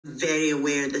very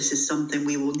aware this is something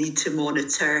we will need to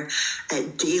monitor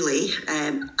daily.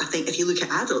 I think if you look at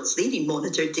adults, they need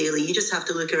monitored daily. You just have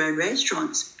to look around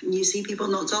restaurants and you see people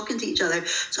not talking to each other.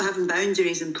 So having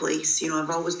boundaries in place,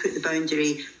 I've always put the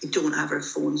boundary, we don't have our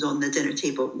phones on the dinner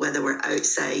table, whether we're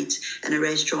outside in a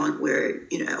restaurant, we're,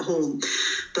 at home.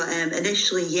 But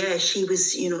initially, she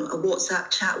was, a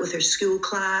WhatsApp chat with her school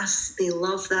class. They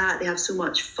love that. They have so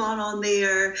much fun on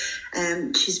there.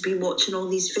 She's been watching all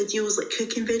these videos, like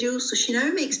cooking videos, so she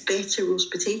now makes better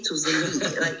roast potatoes than me.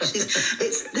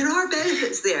 There are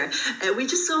benefits there. We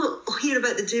just all hear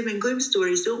about the doom and gloom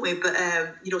stories, don't we? But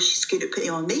she's good at putting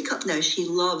on makeup now. She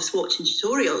loves watching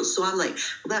tutorials. So I'm like,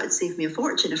 well, that would save me a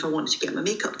fortune if I wanted to get my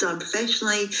makeup done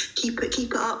professionally. Keep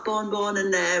it up, Bon,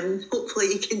 and hopefully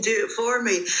you can do it for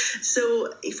me.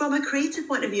 So from a creative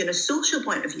point of view and a social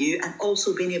point of view, and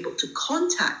also being able to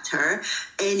contact her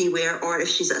anywhere, or if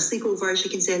she's at a sleepover, she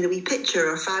can send a wee picture,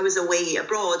 or if I was away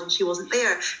abroad and she wasn't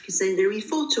there, I can send her a wee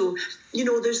photo.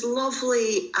 There's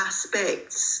lovely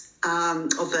aspects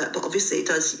of it, but obviously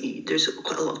there's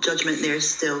quite a lot of judgment there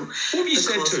still. What have you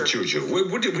said to her,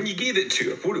 Jojo? When you gave it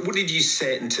to her, what did you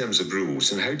set in terms of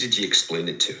rules, and how did you explain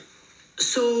it to her?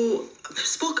 So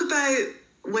spoke about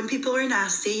when people are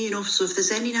nasty, so if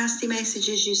there's any nasty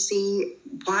messages you see,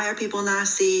 why are people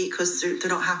nasty? Because they're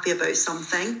not happy about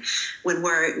something. When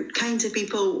we're kind to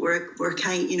people, we're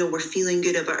kind, we're feeling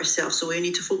good about ourselves. So we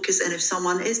need to focus. And if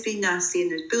someone is being nasty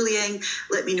and there's bullying,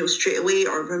 let me know straight away,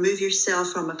 or remove yourself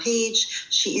from a page.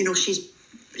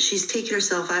 She's taken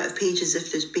herself out of pages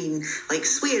if there's been like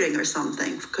swearing or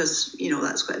something, because,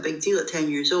 that's quite a big deal at 10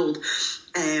 years old.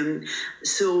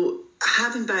 So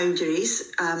having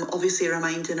boundaries, obviously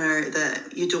reminding her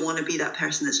that you don't want to be that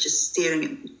person that's just staring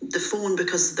at the phone,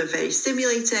 because they're very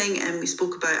stimulating, and we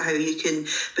spoke about how you can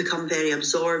become very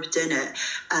absorbed in it,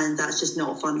 and that's just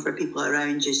not fun for people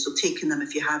around you. So taking them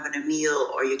if you're having a meal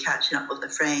or you're catching up with a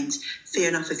friend, fair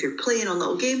enough if you're playing on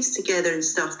little games together and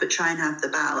stuff, but try and have the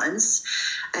balance.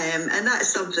 And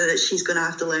that's something that she's going to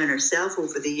have to learn herself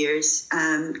over the years.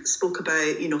 Spoke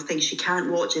about, things she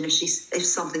can't watch, and if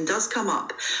something does come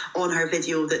up on her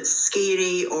video that's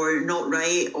scary or not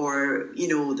right, or,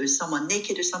 there's someone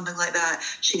naked or something like that,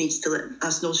 she needs to let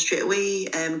us know straight away,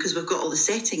 because we've got all the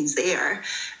settings there.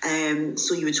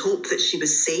 So you would hope that she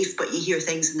was safe, but you hear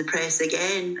things in the press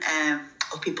again,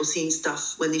 of people seeing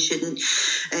stuff when they shouldn't.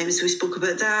 So we spoke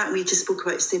about that. We just spoke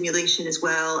about stimulation as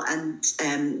well, and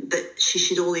that she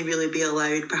should only really be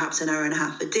allowed perhaps an hour and a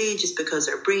half a day, just because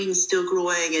her brain's still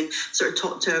growing, and sort of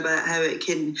talked to her about how it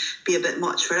can be a bit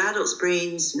much for adults'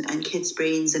 brains and kids'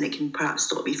 brains, and it can perhaps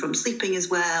stop you from sleeping as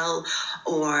well,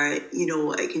 or,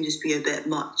 it can just be a bit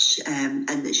much, and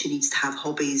that she needs to have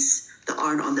hobbies that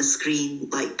aren't on the screen,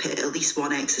 like at least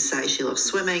one exercise. She loves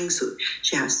swimming, so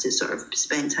she has to sort of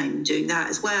spend time doing that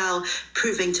as well,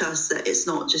 proving to us that it's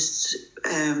not just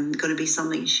going to be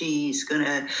something she's going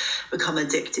to become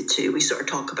addicted to. We sort of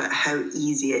talk about how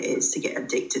easy it is to get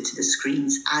addicted to the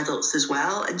screens, adults as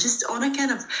well, and just on a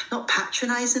kind of, not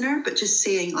patronising her, but just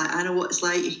saying, like, I know what it's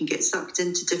like. You can get sucked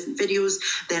into different videos,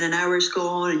 then an hour's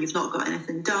gone and you've not got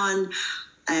anything done.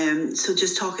 So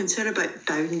just talking to her about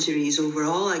boundaries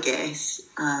overall, I guess.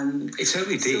 It's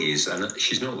early days, and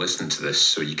she's not listening to this,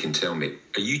 so you can tell me,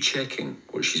 are you checking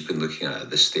what she's been looking at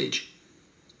this stage?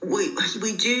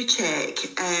 We do check.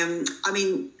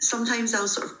 Sometimes I'll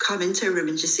sort of come into a room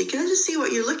and just say, can I just see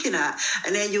what you're looking at?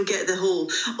 And then you'll get the whole,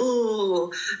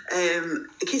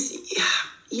 because,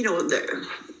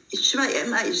 it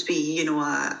might just be,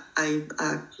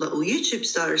 a little YouTube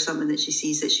star or something that she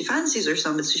sees that she fancies or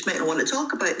something, so she might not want to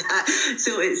talk about that.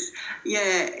 So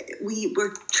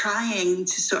we're trying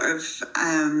to sort of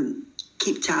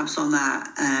keep tabs on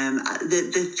that.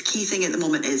 The key thing at the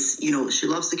moment is, she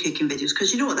loves the cooking videos,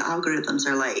 because you know what the algorithms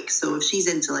are like. So if she's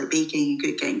into like baking and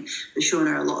cooking, we're showing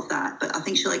her a lot of that. But I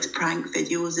think she likes prank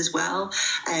videos as well.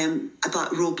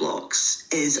 But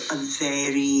Roblox is a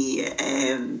very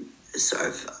sort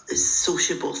of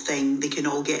sociable thing. They can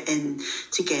all get in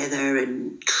together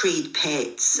and trade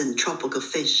pets and tropical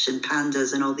fish and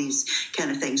pandas and all these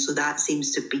kind of things. So that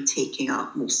seems to be taking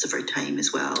up most of her time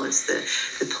as well as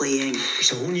the playing.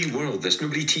 It's a whole new world.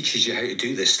 Nobody teaches you how to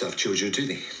do this stuff, Jojo, do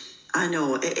they? I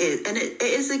know, it is. And it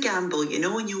is a gamble,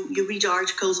 and you read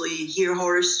articles or you hear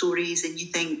horror stories and you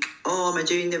think, oh, am I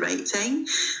doing the right thing?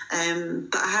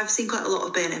 But I have seen quite a lot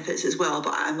of benefits as well,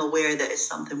 but I'm aware that it's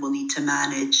something we'll need to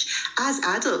manage. As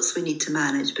adults, we need to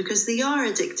manage, because they are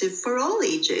addictive for all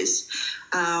ages.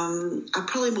 I'm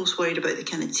probably most worried about the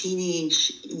kind of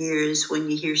teenage years, when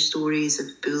you hear stories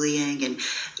of bullying and,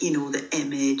 the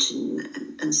image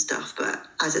and stuff. But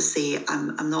as I say,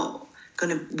 I'm not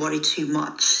going to worry too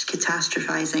much,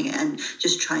 catastrophizing it, and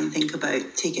just try and think about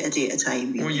take it a day at a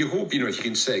time. Well, you hope, if you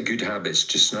can set good habits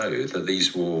just now, that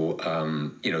these will,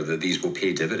 that these will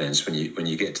pay dividends when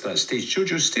you get to that stage.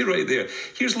 Jojo, stay right there.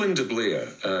 Here's Linda Blair,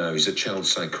 who's a child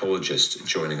psychologist,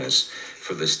 joining us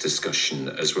for this discussion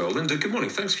as well. Linda, good morning.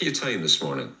 Thanks for your time this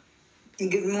morning.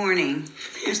 Good morning.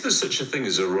 Is there such a thing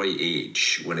as a right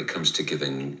age when it comes to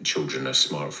giving children a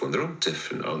smartphone? They're all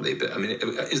different, aren't they? But I mean,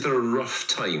 is there a rough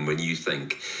time when you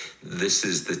think this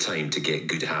is the time to get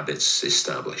good habits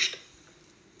established?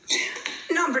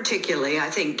 Not particularly.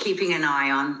 I think keeping an eye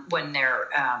on when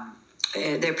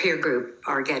their peer group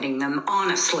are getting them,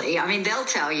 honestly. I mean, they'll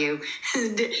tell you,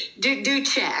 do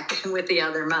check with the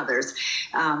other mothers.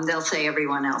 They'll say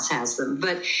everyone else has them.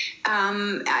 But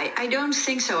I don't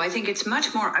think so. I think it's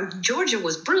much more, Georgia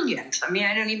was brilliant. I mean,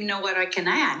 I don't even know what I can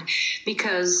add,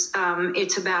 because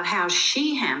it's about how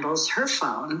she handles her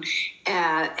phone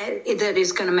that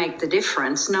is going to make the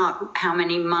difference, not how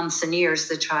many months and years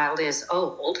the child is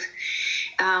old.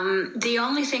 The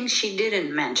only thing she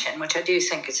didn't mention, which I do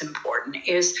think is important,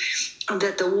 is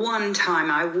that the one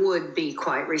time I would be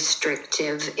quite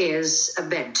restrictive is a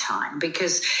bedtime,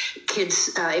 because kids,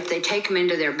 if they take them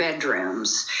into their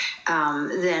bedrooms,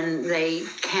 then they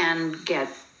can get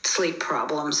sleep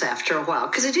problems after a while,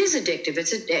 because it is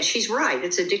addictive. She's right.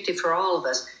 It's addictive for all of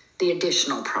us. The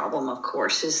additional problem, of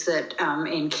course, is that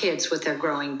in kids with their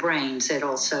growing brains, it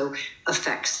also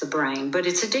affects the brain, but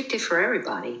it's addictive for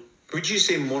everybody. Would you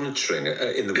say monitoring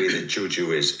in the way that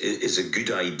Jojo is a good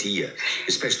idea,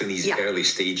 especially in these early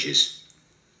stages?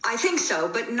 I think so,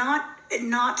 but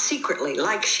not secretly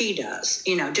like she does.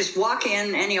 Just walk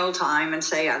in any old time and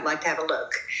say, I'd like to have a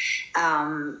look.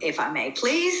 If I may,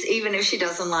 please, even if she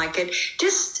doesn't like it,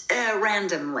 just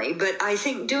randomly. But I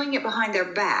think doing it behind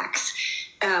their backs,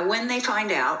 when they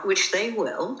find out, which they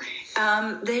will,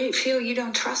 they feel you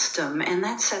don't trust them. And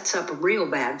that sets up real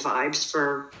bad vibes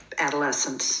for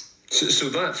adolescents. So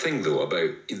that thing, though,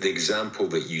 about the example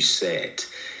that you set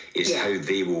is how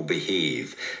they will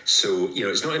behave. So,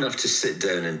 it's not enough to sit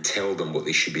down and tell them what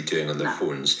they should be doing on their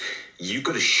phones. You've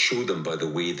got to show them by the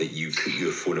way that you put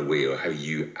your phone away or how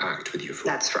you act with your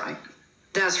phone. That's right.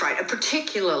 That's right.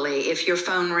 Particularly if your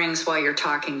phone rings while you're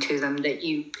talking to them,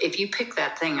 if you pick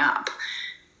that thing up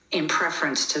in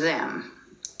preference to them,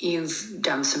 you've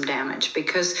done some damage,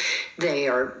 because they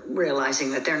are realizing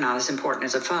that they're not as important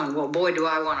as a phone. Well, boy, do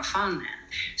I want a phone then.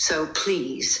 So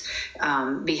please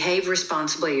behave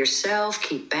responsibly yourself,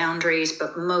 keep boundaries,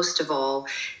 but most of all,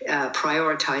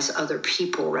 prioritize other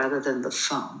people rather than the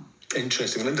phone.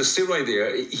 Interesting. Linda, stay right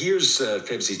there. Here's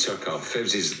Febzi Turkar.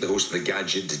 Febzi's the host of the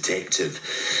Gadget Detective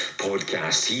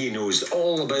podcast. He knows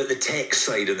all about the tech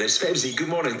side of this. Febzi, good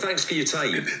morning. Thanks for your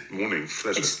time. Good morning.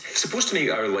 Pleasure. It's supposed to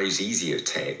make our lives easier,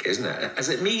 tech, isn't it? Has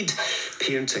it made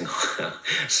parenting,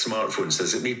 smartphones,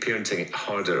 has it made parenting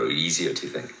harder or easier, do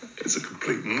you think? It's a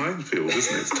complete minefield,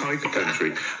 isn't it? It's tiger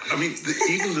country. I mean,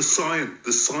 even the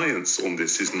science on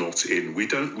this is not in. We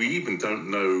even don't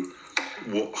know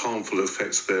what harmful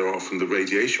effects there are from the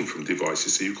radiation from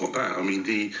devices. So you've got that. I mean,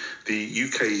 the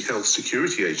UK Health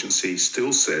Security Agency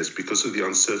still says, because of the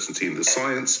uncertainty in the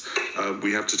science,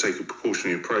 we have to take a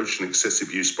precautionary approach, and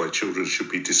excessive use by children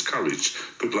should be discouraged.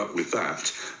 Good luck with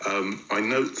that. I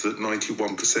note that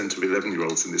 91% of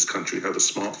 11-year-olds in this country have a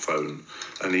smartphone,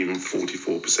 and even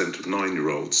 44% of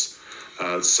 9-year-olds.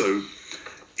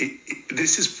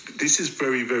 This is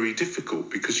very, very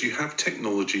difficult, because you have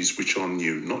technologies which are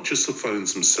new, not just the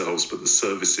phones themselves, but the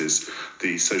services,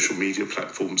 the social media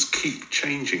platforms keep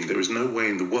changing. There is no way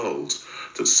in the world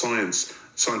that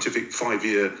scientific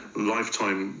 5-year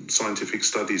lifetime scientific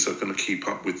studies are going to keep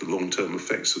up with the long-term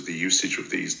effects of the usage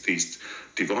of these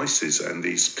devices and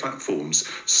these platforms.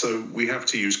 So we have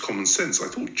to use common sense. I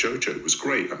thought Jojo was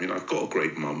great. I mean, I've got a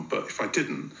great mum, but if I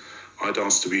didn't, I'd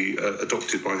ask to be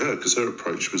adopted by her, because her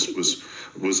approach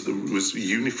was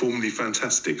uniformly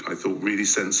fantastic. I thought really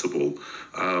sensible.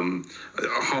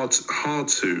 Hard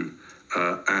to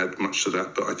add much to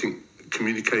that, but I think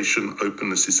communication,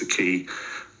 openness is the key.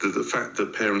 The fact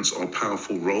that parents are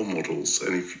powerful role models,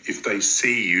 and if they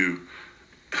see you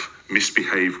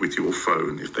misbehave with your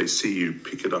phone, if they see you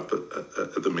pick it up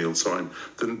at the mealtime,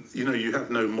 then you have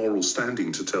no moral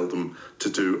standing to tell them to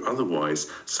do otherwise.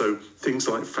 So things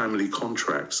like family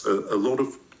contracts, a lot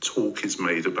of talk is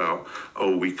made about,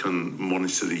 we can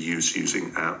monitor the use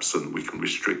using apps, and we can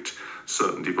restrict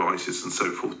certain devices and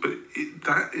so forth, but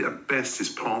that at best is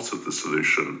part of the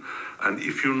solution. And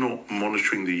if you're not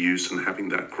monitoring the use and having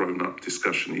that grown-up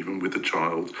discussion, even with the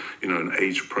child, an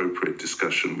age-appropriate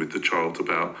discussion with the child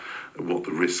about what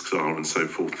the risks are and so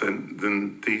forth,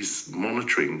 then these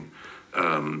monitoring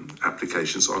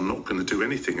applications are not going to do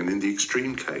anything. And in the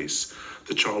extreme case,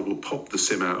 the child will pop the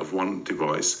SIM out of one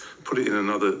device, put it in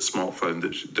another smartphone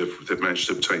that they've managed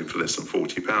to obtain for less than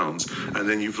 £40, and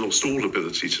then you've lost all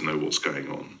ability to know what's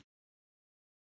going on.